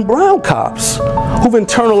and brown cops who've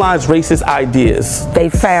internalized racist ideas. They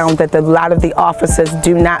found that a lot of the officers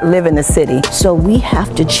do not live in the city. So we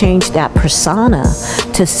have to change that persona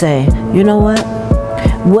to say, you know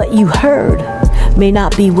what you heard may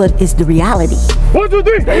not be what is the reality. 1, 2,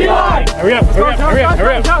 3. Hurry up, hurry up, hurry up,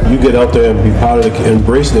 hurry up. You get out there and be part of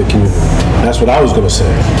embrace the community. That's what I was going to say.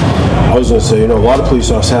 I was going to say, a lot of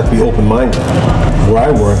police officers have to be open-minded. Where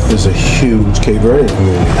I work, there's a huge Cape Verdean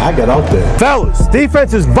community. I got out there. Fellas,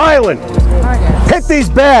 defense is violent. Hit these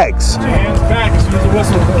bags.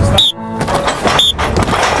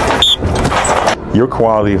 Your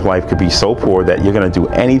quality of life could be so poor that you're going to do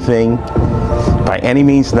anything by any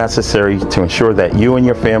means necessary to ensure that you and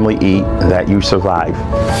your family eat and that you survive,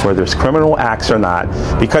 whether it's criminal acts or not,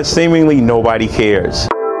 because seemingly nobody cares.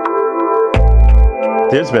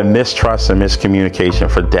 There's been mistrust and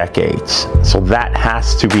miscommunication for decades, so that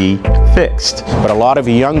has to be fixed. But a lot of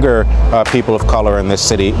younger people of color in this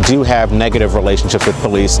city do have negative relationships with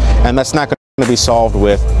police, and that's not going to be solved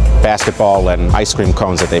with basketball and ice cream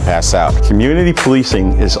cones that they pass out. Community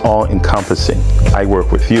policing is all-encompassing. I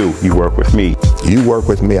work with you, you work with me. You work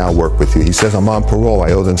with me, I'll work with you. He says, I'm on parole,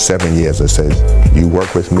 I owe them 7 years. I said, you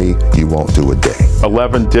work with me, you won't do a day.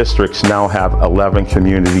 11 districts now have 11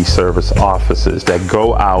 community service officers that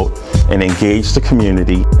go out and engage the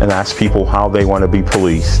community and ask people how they want to be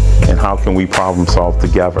policed and how can we problem solve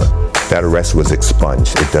together. That arrest was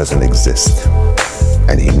expunged, it doesn't exist.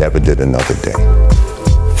 And he never did another day.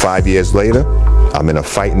 5 years later, I'm in a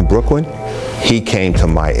fight in Brooklyn. He came to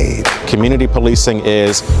my aid. Community policing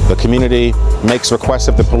is the community makes requests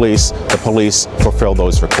of the police fulfill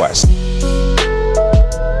those requests.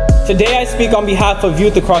 Today I speak on behalf of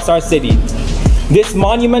youth across our city. This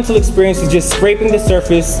monumental experience is just scraping the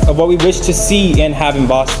surface of what we wish to see and have in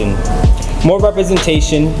Boston. More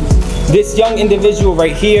representation. This young individual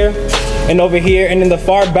right here and over here and in the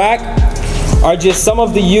far back are just some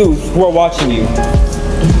of the youth who are watching you.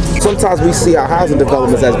 Sometimes we see our housing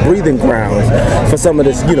developments as breathing grounds for some of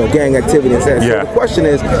this, gang activity. And so the question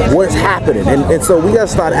is, what is happening? And so we got to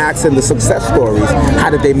start asking the success stories.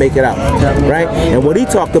 How did they make it out, right? And what he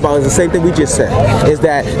talked about is the same thing we just said, is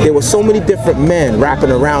that there were so many different men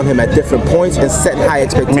wrapping around him at different points and setting high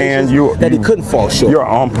expectations that he couldn't fall short. You're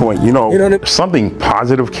on point. Something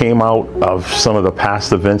positive came out of some of the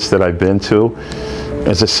past events that I've been to,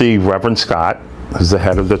 is to see Reverend Scott, who's the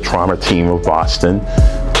head of the trauma team of Boston,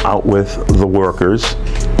 out with the workers,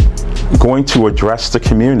 going to address the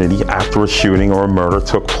community after a shooting or a murder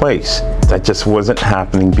took place. That just wasn't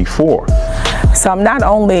happening before. So I'm not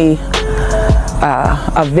only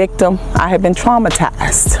a victim. I had been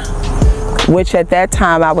traumatized, which at that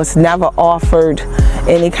time I was never offered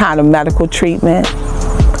any kind of medical treatment.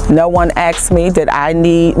 No one asked me,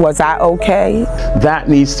 was I okay? That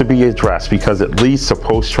needs to be addressed because it leads to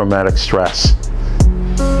post-traumatic stress,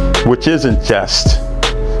 which isn't just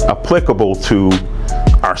applicable to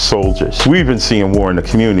our soldiers. We've been seeing war in the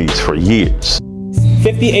communities for years.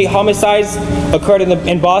 58 homicides occurred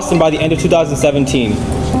in Boston by the end of 2017.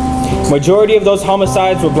 Majority of those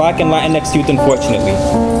homicides were Black and Latinx youth, unfortunately.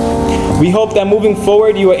 We hope that moving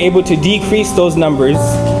forward you are able to decrease those numbers,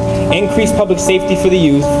 increase public safety for the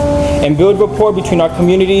youth, and build rapport between our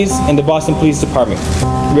communities and the Boston Police Department.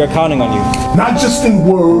 We are counting on you. Not just in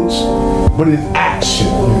words, but in action.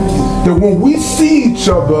 That when we see each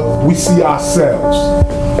other, we see ourselves.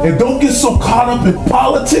 And don't get so caught up in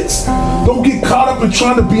politics, don't get caught up in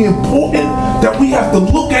trying to be important, that we have to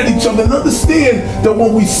look at each other and understand that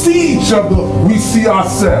when we see each other, we see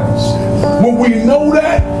ourselves. When we know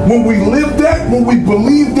that, when we live that, when we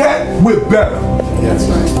believe that, we're better. That's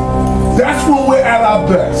right. That's when we're at our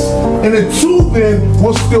best. And until then,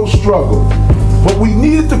 we'll still struggle. But we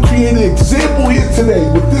needed to create an example here today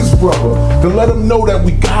with this brother to let him know that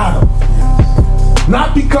we got him.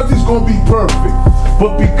 Not because he's going to be perfect,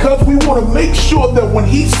 but because we want to make sure that when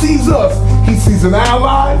he sees us, he sees an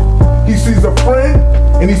ally, he sees a friend,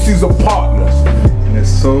 and he sees a partner. And it's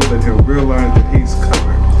so that he'll realize that he's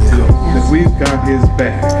covered, that we've got his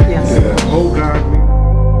back. Yes. Oh God,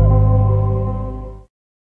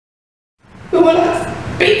 But when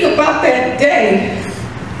I speak about that day,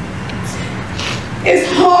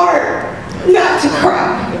 it's hard not to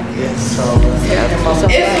cry. It's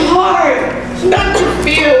hard not to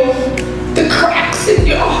feel the cracks in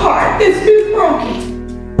your heart that's been broken.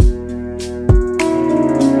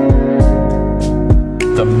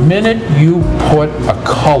 The minute you put a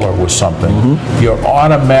color with something, you're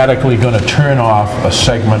automatically going to turn off a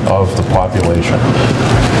segment of the population.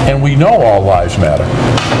 And we know all lives matter.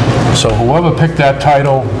 So whoever picked that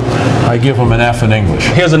title, I give them an F in English.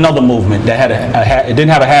 Here's another movement that had it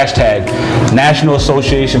didn't have a hashtag, National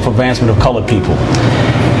Association for Advancement of Colored People.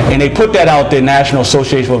 And they put that out there, National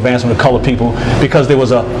Association for Advancement of Colored People, because there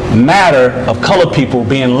was a matter of colored people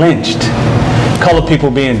being lynched, colored people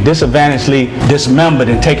being disadvantagedly dismembered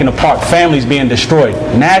and taken apart, families being destroyed.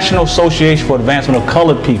 National Association for Advancement of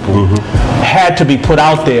Colored People had to be put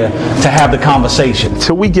out there to have the conversation.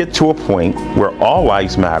 Until we get to a point where all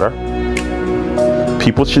lives matter,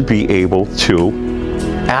 people should be able to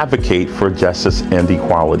advocate for justice and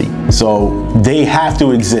equality. So they have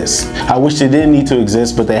to exist. I wish they didn't need to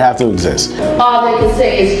exist, but they have to exist. All they can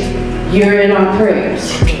say is, you're in our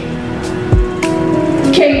prayers.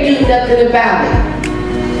 Can't do nothing about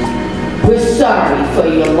it. We're sorry for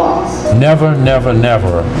your loss. Never, never,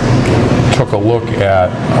 never took a look at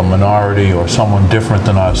a minority or someone different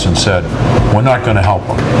than us and said, we're not going to help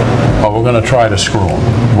them, but we're going to try to screw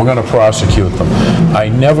them. We're going to prosecute them. I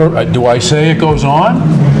never, do I say it goes on?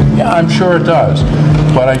 Yeah, I'm sure it does.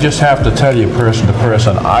 But I just have to tell you, person to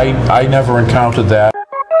person, I never encountered that.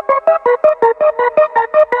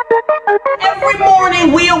 Every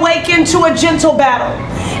morning we awaken to a gentle battle,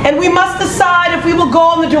 and we must decide if we will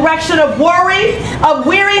go in the direction of worry, of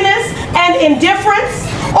weariness, and indifference,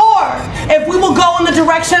 or if we will go in the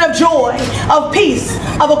direction of joy, of peace,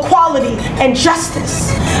 of equality, and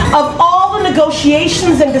justice. Of all the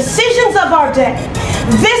negotiations and decisions of our day,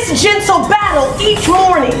 this gentle battle each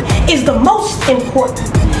morning is the most important.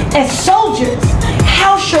 As soldiers,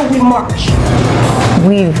 how shall we march?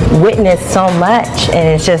 We've witnessed so much, and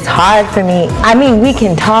it's just hard for me. I mean, we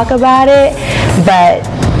can talk about it, but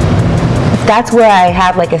that's where I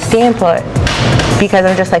have like a standpoint, because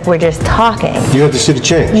I'm just like, we're just talking. You have to see the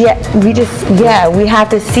change. Yeah, we have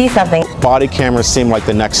to see something. Body cameras seem like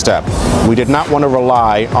the next step. We did not want to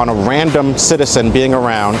rely on a random citizen being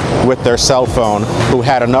around with their cell phone who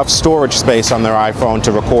had enough storage space on their iPhone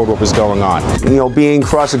to record what was going on. You know, being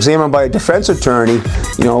cross-examined by a defense attorney,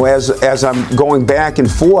 you know, as I'm going back and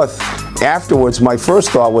forth, afterwards, my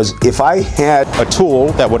first thought was, if I had a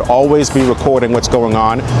tool that would always be recording what's going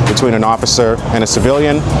on between an officer and a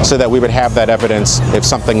civilian, so that we would have that evidence if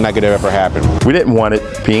something negative ever happened. We didn't want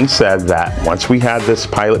it being said that once we had this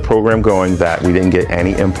pilot program going, that we didn't get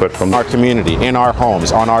any input from our community, in our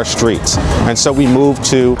homes, on our streets. And so we moved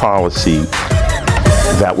to policy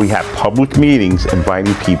that we have public meetings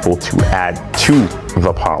inviting people to add to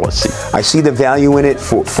the policy. I see the value in it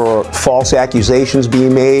for false accusations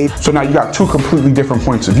being made. So now you got two completely different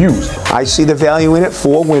points of view. I see the value in it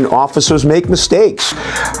for when officers make mistakes.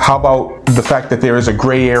 How about the fact that there is a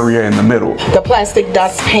gray area in the middle? The plastic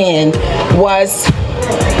dustpan was,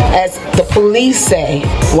 as the police say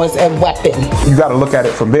was a weapon. You got to look at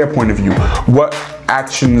it from their point of view. What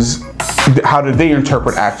actions, how did they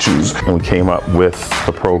interpret actions? And we came up with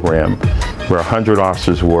a program where 100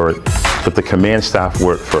 officers worked, but the command staff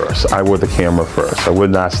worked first. I wore the camera first. I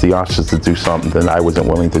wouldn't ask the officers to do something that I wasn't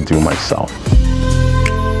willing to do myself.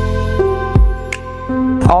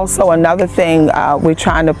 Also, another thing we're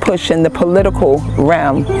trying to push in the political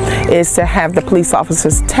realm is to have the police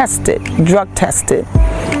officers tested, drug tested.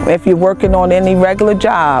 If you're working on any regular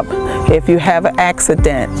job, if you have an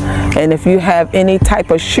accident, and if you have any type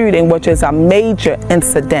of shooting, which is a major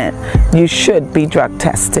incident, you should be drug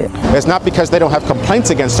tested. It's not because they don't have complaints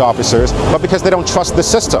against officers, but because they don't trust the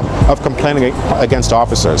system of complaining against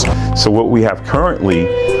officers. So what we have currently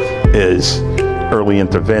is early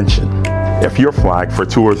intervention. If you're flagged for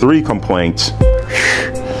 2 or 3 complaints,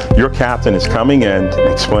 your captain is coming in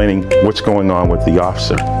and explaining what's going on with the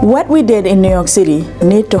officer. What we did in New York City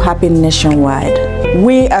need to happen nationwide.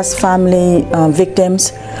 We as family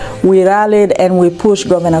victims, we rallied and we pushed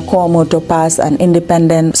Governor Cuomo to pass an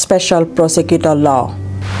independent special prosecutor law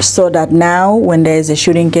so that now when there is a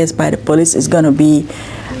shooting case by the police, it's going to be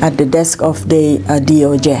at the desk of the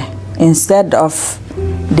DOJ instead of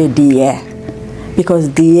the DA. Because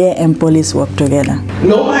DA and police work together.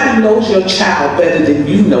 Nobody knows your child better than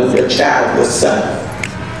you know your child yourself.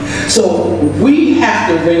 So we have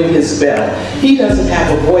to ring his bell. He doesn't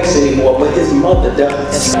have a voice anymore, but his mother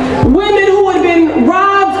does. Women who have been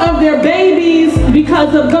robbed of their babies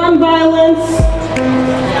because of gun violence,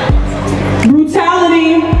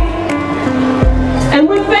 brutality, and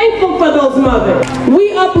we're thankful for those mothers.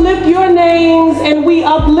 We uplift your names and we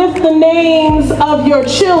uplift the names of your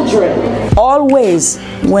children. Always,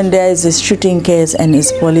 when there is a shooting case and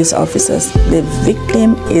it's police officers, the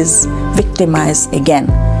victim is victimized again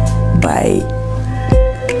by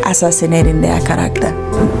assassinating their character.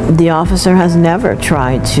 The officer has never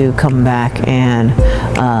tried to come back and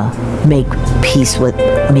make peace with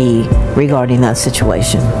me regarding that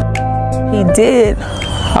situation. He did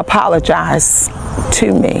apologize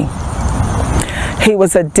to me. He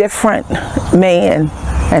was a different man,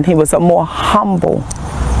 and he was a more humble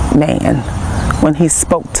man when he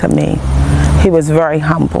spoke to me. He was very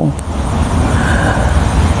humble.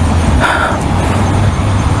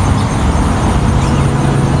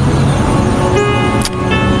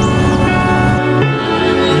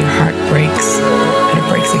 Your heart breaks, and it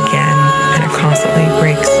breaks again, and it constantly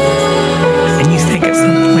breaks. And you think at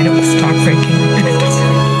some point it will stop breaking, and it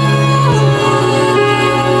doesn't.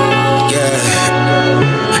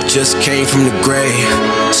 Just came from the grave.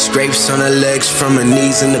 Scrapes on her legs from her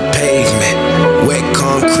knees in the pavement. Wet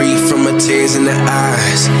concrete from her tears in the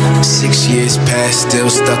eyes. 6 years past,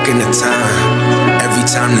 still stuck in the time. Every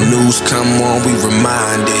time the news come on, we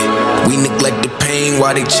reminded. We neglect the pain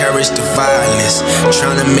while they cherish the violence.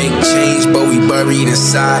 Trying to make change, but we buried in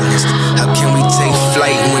silence. How can we take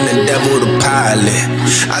flight when the devil the pilot?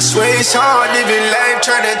 I swear it's hard living life,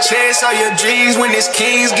 trying to chase all your dreams when it's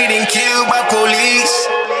kings getting killed by police.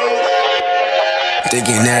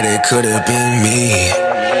 Thinking that it could have been me.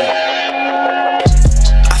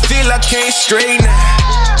 I feel I can't straight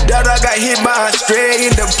now. That I got hit by a stray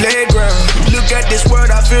in the playground. Look at this world,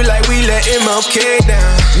 I feel like we let MLK down.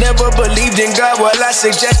 Never believed in God, well I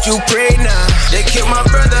suggest you pray now. They killed my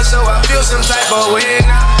brother, so I feel some type of way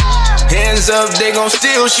now. Hands up, they gon'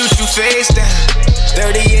 still shoot you face down.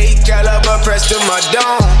 38 caliber pressed to my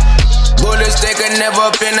dome. Bullets, they could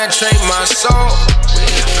never penetrate my soul.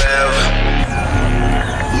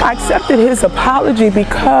 I accepted his apology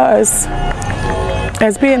because,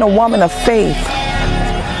 as being a woman of faith,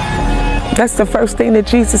 that's the first thing that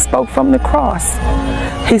Jesus spoke from the cross.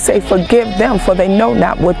 He said, forgive them, for they know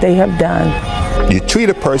not what they have done. You treat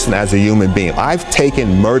a person as a human being. I've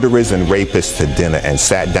taken murderers and rapists to dinner and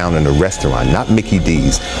sat down in a restaurant, not Mickey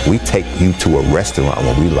D's. We take you to a restaurant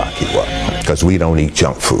when we lock you up, because we don't eat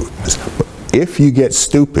junk food. If you get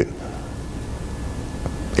stupid,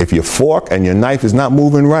 if your fork and your knife is not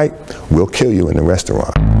moving right, we'll kill you in the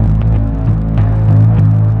restaurant.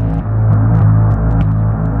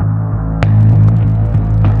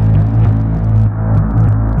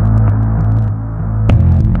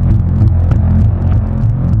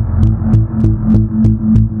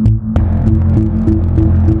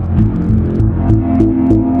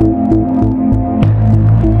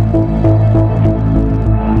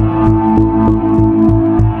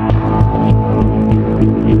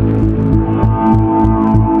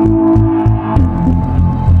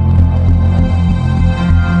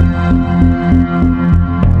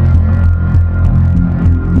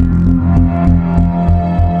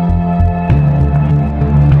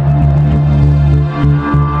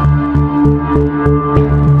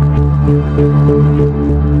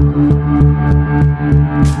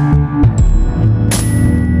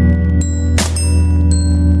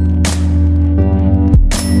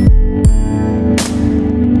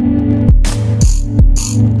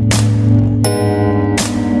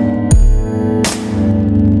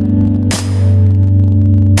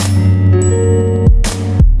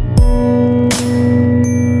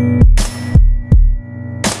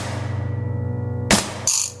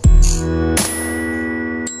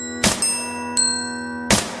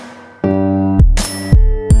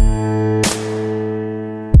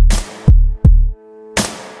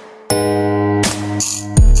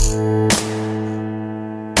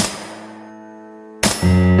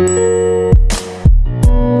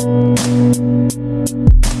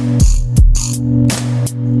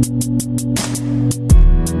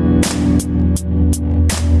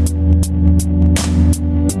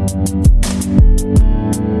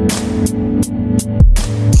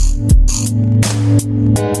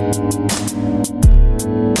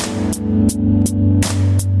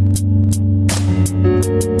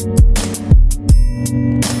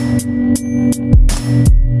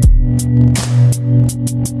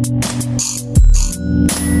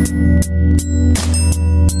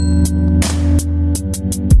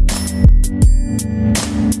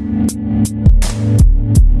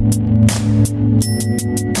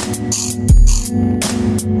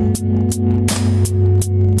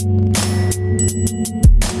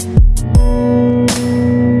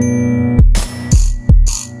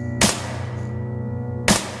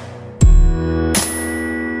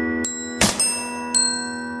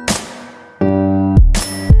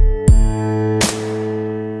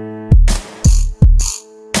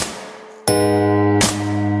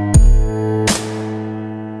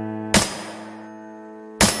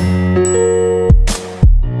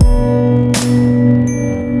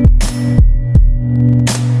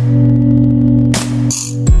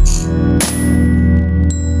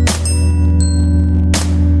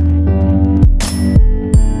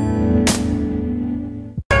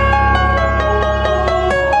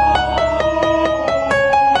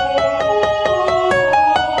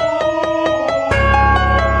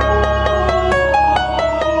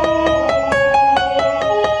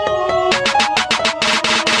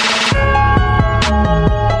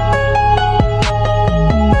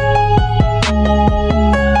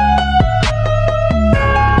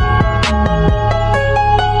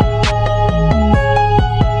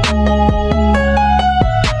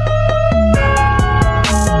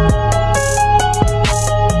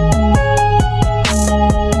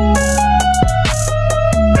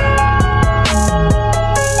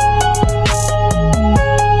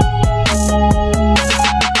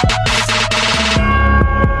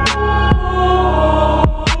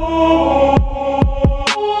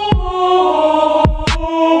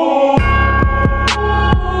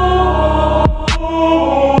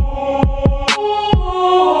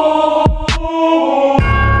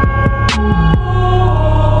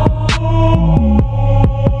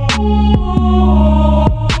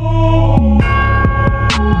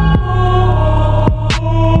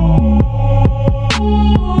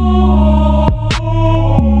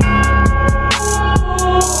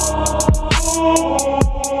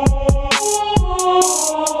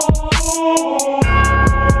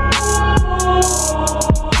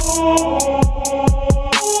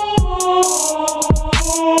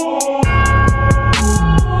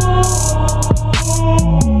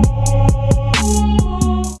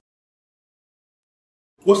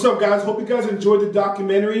 What's up, guys? Hope you guys enjoyed the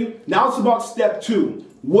documentary. Now it's about step 2.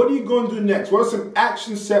 What are you going to do next? What are some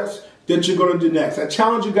action steps that you're going to do next? I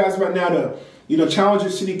challenge you guys right now to, challenge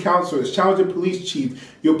your city councilors, challenge your police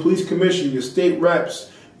chief, your police commissioner, your state reps,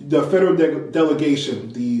 the federal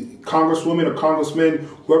delegation, the congresswoman or congressman,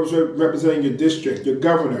 whoever's representing your district, your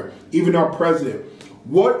governor, even our president.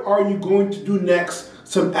 What are you going to do next?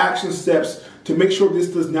 Some action steps to make sure this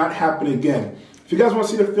does not happen again. If you guys want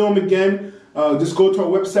to see the film again, just go to our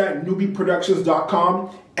website,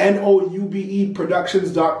 newbeproductions.com,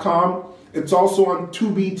 NOUBE-productions.com. It's also on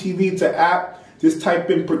Tubi TV. It's an app. Just type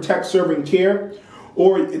in Protect, Serve, and Care.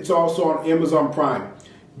 Or it's also on Amazon Prime.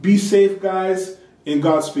 Be safe, guys, and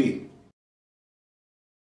Godspeed.